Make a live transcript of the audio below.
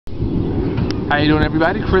How you doing,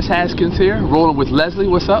 everybody? Kris Haskins here, rolling with Leslie.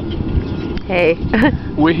 What's up? Hey.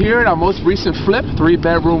 We're here at our most recent flip,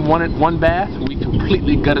 3-bedroom, 1 bath. We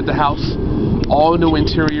completely gutted the house. All new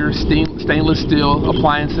interior, stainless steel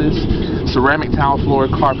appliances, ceramic tile floor,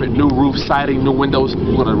 carpet, new roof, siding, new windows.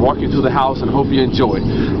 We're going to walk you through the house and hope you enjoy.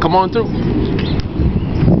 Come on through.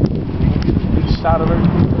 Shot alert.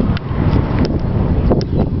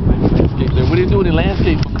 Landscape there. We didn't do any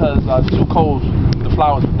landscape because it's too cold. The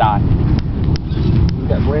flowers would die. We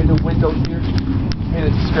got brand new windows here.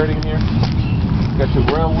 Painted skirting here. Got your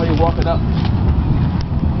railway walking up.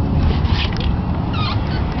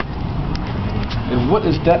 And what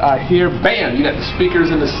is that I hear? Bam! You got the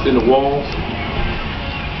speakers in the walls.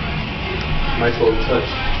 Nice little touch.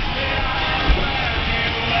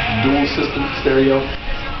 Dual system stereo.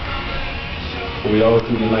 We always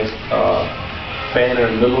do the nice fan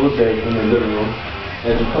in the middle of the bed in the living room.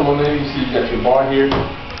 As you come on in, you see you got your bar here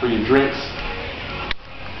for your drinks.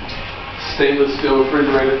 Stainless steel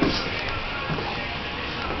refrigerator.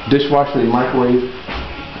 Dishwasher and microwave.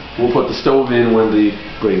 We'll put the stove in when the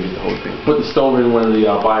Put the stove in when the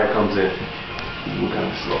buyer comes in. We're kind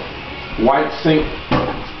of slow. White sink,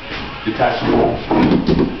 detachable.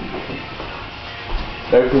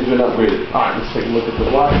 Everything's been upgraded. All right, let's take a look at the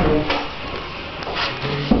washroom.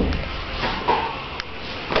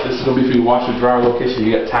 This is gonna be for your washer dryer location.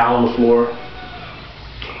 You got tile on the floor.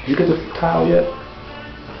 Did you get the tile yet?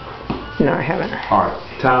 No, I haven't. All right,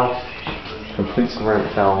 tile. Complete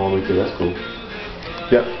ceramic tile all the way through. That's cool.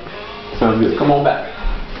 Yep. Sounds good. Come on back.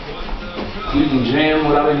 You can jam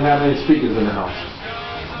without even having any speakers in the house.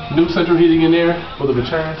 New central heating in there with a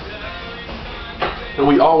return. And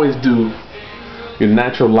we always do your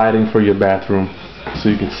natural lighting for your bathroom so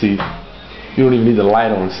you can see. You don't even need the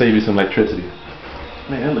light on. Save you some electricity.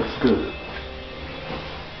 Man, that looks good.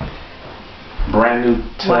 Brand new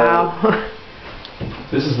tub. Wow.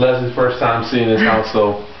 This is Leslie's first time seeing this house,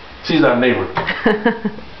 so she's our neighbor.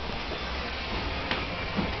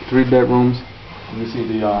 3 bedrooms. You see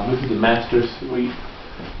this is the master suite.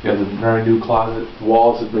 You have the very new closet. The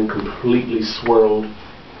walls have been completely swirled.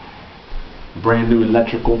 Brand new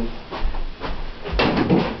electrical.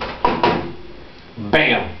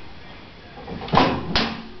 Bam!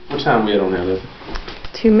 What time are we at on there, Leslie?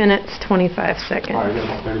 2 minutes, 25 seconds. Alright, got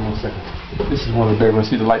about 30 more seconds. This is one of the bedrooms.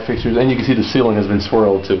 See the light fixtures, and you can see the ceiling has been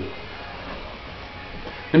swirled too.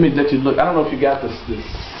 Let me let you look. I don't know if you got this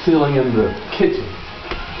ceiling in the kitchen.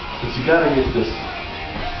 But you gotta get this.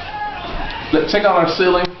 Check out our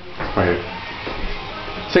ceiling. Right here.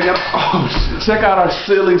 Check out our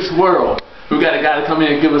ceiling swirl. We got a guy to come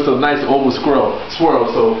in and give us a nice oval swirl.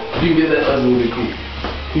 So if you can get that, that'd be really cool.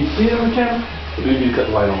 Can you see it on the camera? Or do you need to cut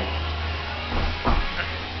the light on?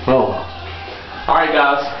 Oh. Alright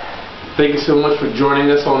guys. Thank you so much for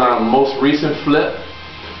joining us on our most recent flip.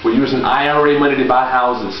 We're using IRA money to buy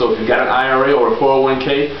houses. So if you've got an IRA or a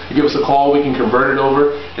 401k, you give us a call, we can convert it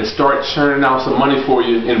over and start churning out some money for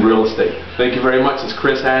you in real estate. Thank you very much. It's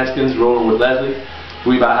Kris Haskins, rolling with Leslie.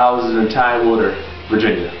 We buy houses in Tidewater,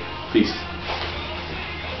 Virginia. Peace.